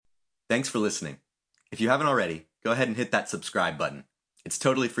Thanks for listening. If you haven't already, go ahead and hit that subscribe button. It's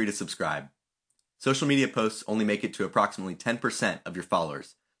totally free to subscribe. Social media posts only make it to approximately 10% of your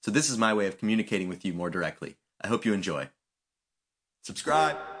followers, so this is my way of communicating with you more directly. I hope you enjoy.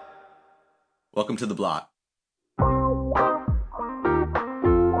 Subscribe! Welcome to the block.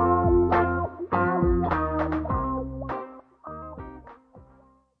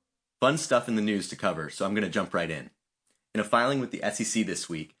 Fun stuff in the news to cover, so I'm going to jump right in. In a filing with the SEC this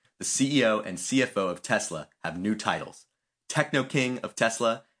week, the CEO and CFO of Tesla have new titles: TechnoKing of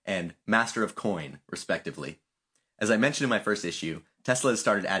Tesla and Master of Coin, respectively. As I mentioned in my first issue, Tesla has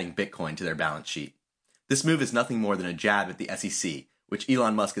started adding Bitcoin to their balance sheet. This move is nothing more than a jab at the SEC, which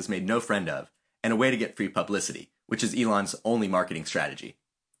Elon Musk has made no friend of, and a way to get free publicity, which is Elon's only marketing strategy.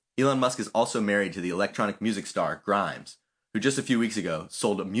 Elon Musk is also married to the electronic music star Grimes, who just a few weeks ago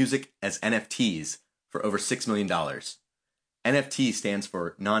sold music as NFTs for over $6 million. NFT stands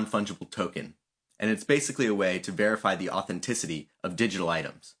for non-fungible token, and it's basically a way to verify the authenticity of digital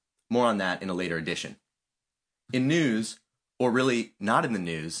items. More on that in a later edition. In news, or really not in the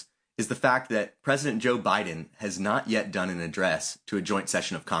news, is the fact that President Joe Biden has not yet done an address to a joint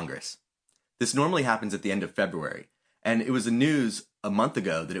session of Congress. This normally happens at the end of February, and it was the news a month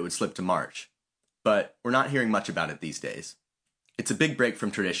ago that it would slip to March. But we're not hearing much about it these days. It's a big break from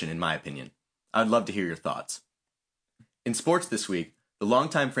tradition, in my opinion. I'd love to hear your thoughts. In sports this week, the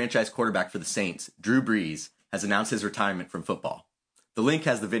longtime franchise quarterback for the Saints, Drew Brees, has announced his retirement from football. The link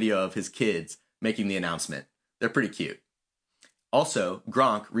has the video of his kids making the announcement. They're pretty cute. Also,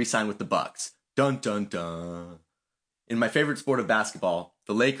 Gronk re-signed with the Bucks. Dun dun dun. In my favorite sport of basketball,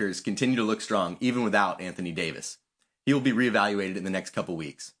 the Lakers continue to look strong even without Anthony Davis. He will be reevaluated in the next couple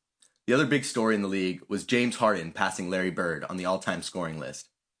weeks. The other big story in the league was James Harden passing Larry Bird on the all-time scoring list.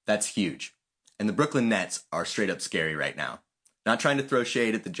 That's huge. And the Brooklyn Nets are straight up scary right now. Not trying to throw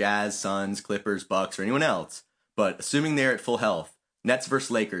shade at the Jazz, Suns, Clippers, Bucks, or anyone else, but assuming they're at full health, Nets vs.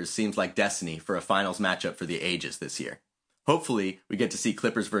 Lakers seems like destiny for a finals matchup for the ages this year. Hopefully, we get to see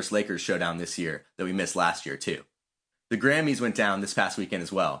Clippers vs. Lakers showdown this year that we missed last year too. The Grammys went down this past weekend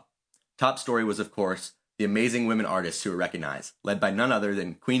as well. Top story was, of course, the amazing women artists who were recognized, led by none other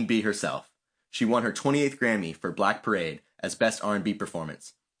than Queen Bee herself. She won her 28th Grammy for Black Parade as Best R&B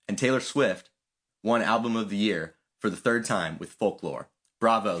Performance, and Taylor Swift won Album of the Year for the third time with Folklore.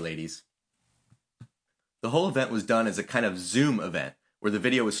 Bravo, ladies. The whole event was done as a kind of Zoom event, where the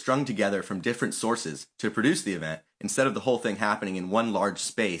video was strung together from different sources to produce the event, instead of the whole thing happening in one large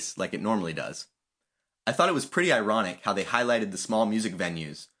space like it normally does. I thought it was pretty ironic how they highlighted the small music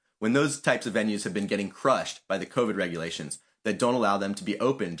venues, when those types of venues have been getting crushed by the COVID regulations that don't allow them to be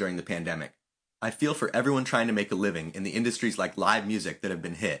open during the pandemic. I feel for everyone trying to make a living in the industries like live music that have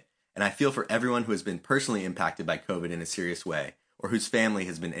been hit, and I feel for everyone who has been personally impacted by COVID in a serious way, or whose family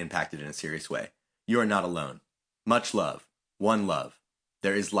has been impacted in a serious way. You are not alone. Much love. One love.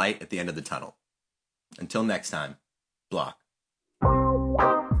 There is light at the end of the tunnel. Until next time, block.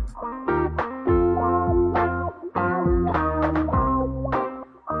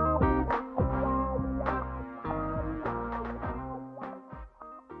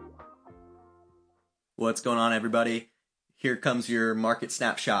 What's going on, everybody? Here comes your market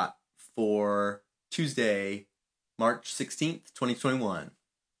snapshot for Tuesday, March 16th, 2021.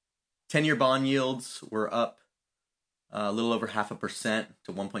 10-year bond yields were up a little over 0.5%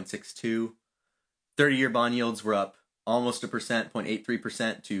 to 1.62. 30-year bond yields were up almost 1%,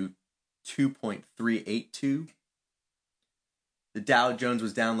 0.83% to 2.382. The Dow Jones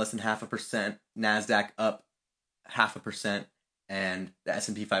was down less than 0.5%, NASDAQ up 0.5%, and the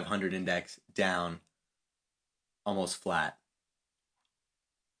S&P 500 index down almost flat.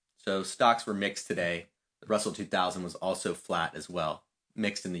 So stocks were mixed today. The Russell 2000 was also flat as well,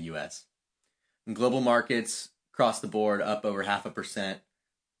 mixed in the U.S. In global markets, across the board, up over 0.5%.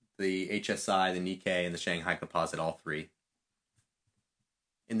 The HSI, the Nikkei, and the Shanghai Composite, all three.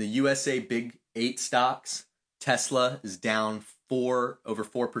 In the USA Big 8 stocks, Tesla is down over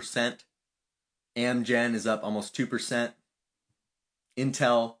 4%. Amgen is up almost 2%.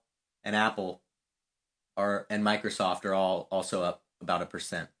 Intel and Apple and Microsoft are all also up about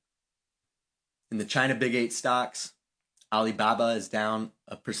 1%. In the China Big 8 stocks, Alibaba is down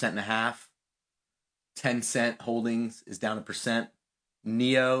 1.5%. Tencent Holdings is down 1%.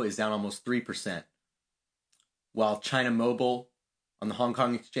 NIO is down almost 3%. While China Mobile on the Hong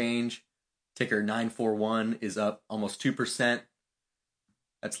Kong Exchange, ticker 941, is up almost 2%.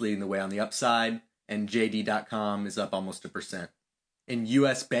 That's leading the way on the upside. And JD.com is up almost 1%. In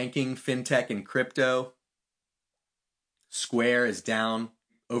U.S. banking, fintech, and crypto, Square is down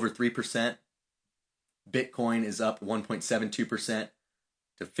over 3%. Bitcoin is up 1.72%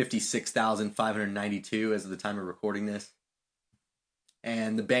 to 56,592 as of the time of recording this.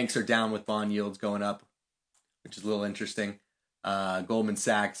 And the banks are down with bond yields going up, which is a little interesting. Goldman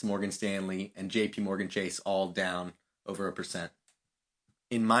Sachs, Morgan Stanley, and JP Morgan Chase all down over 1%.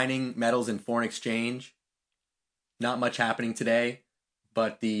 In mining, metals, and foreign exchange, not much happening today,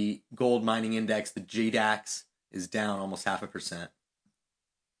 but the gold mining index, the GDAX, is down almost 0.5%.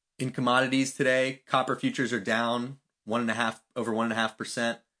 In commodities today, copper futures are down over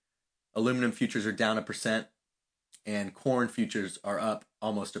 1.5%. Aluminum futures are down 1%, and corn futures are up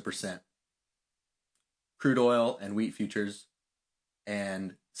almost 1%. Crude oil and wheat futures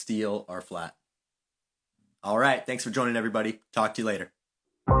and steel are flat. All right, thanks for joining, everybody. Talk to you later.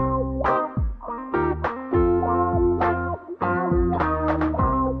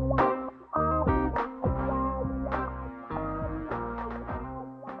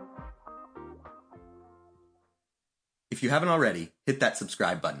 If you haven't already, hit that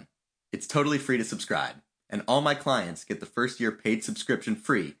subscribe button. It's totally free to subscribe, and all my clients get the first year paid subscription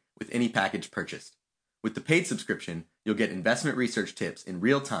free with any package purchased. With the paid subscription, you'll get investment research tips in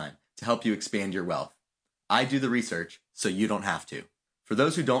real time to help you expand your wealth. I do the research, so you don't have to. For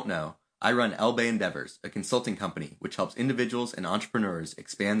those who don't know, I run Elbay Endeavors, a consulting company which helps individuals and entrepreneurs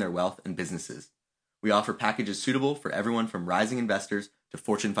expand their wealth and businesses. We offer packages suitable for everyone from rising investors to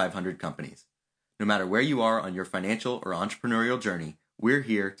Fortune 500 companies. No matter where you are on your financial or entrepreneurial journey, we're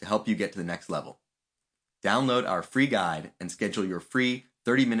here to help you get to the next level. Download our free guide and schedule your free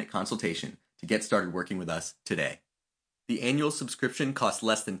 30-minute consultation to get started working with us today. The annual subscription costs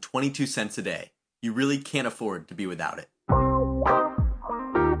less than 22 cents a day. You really can't afford to be without it.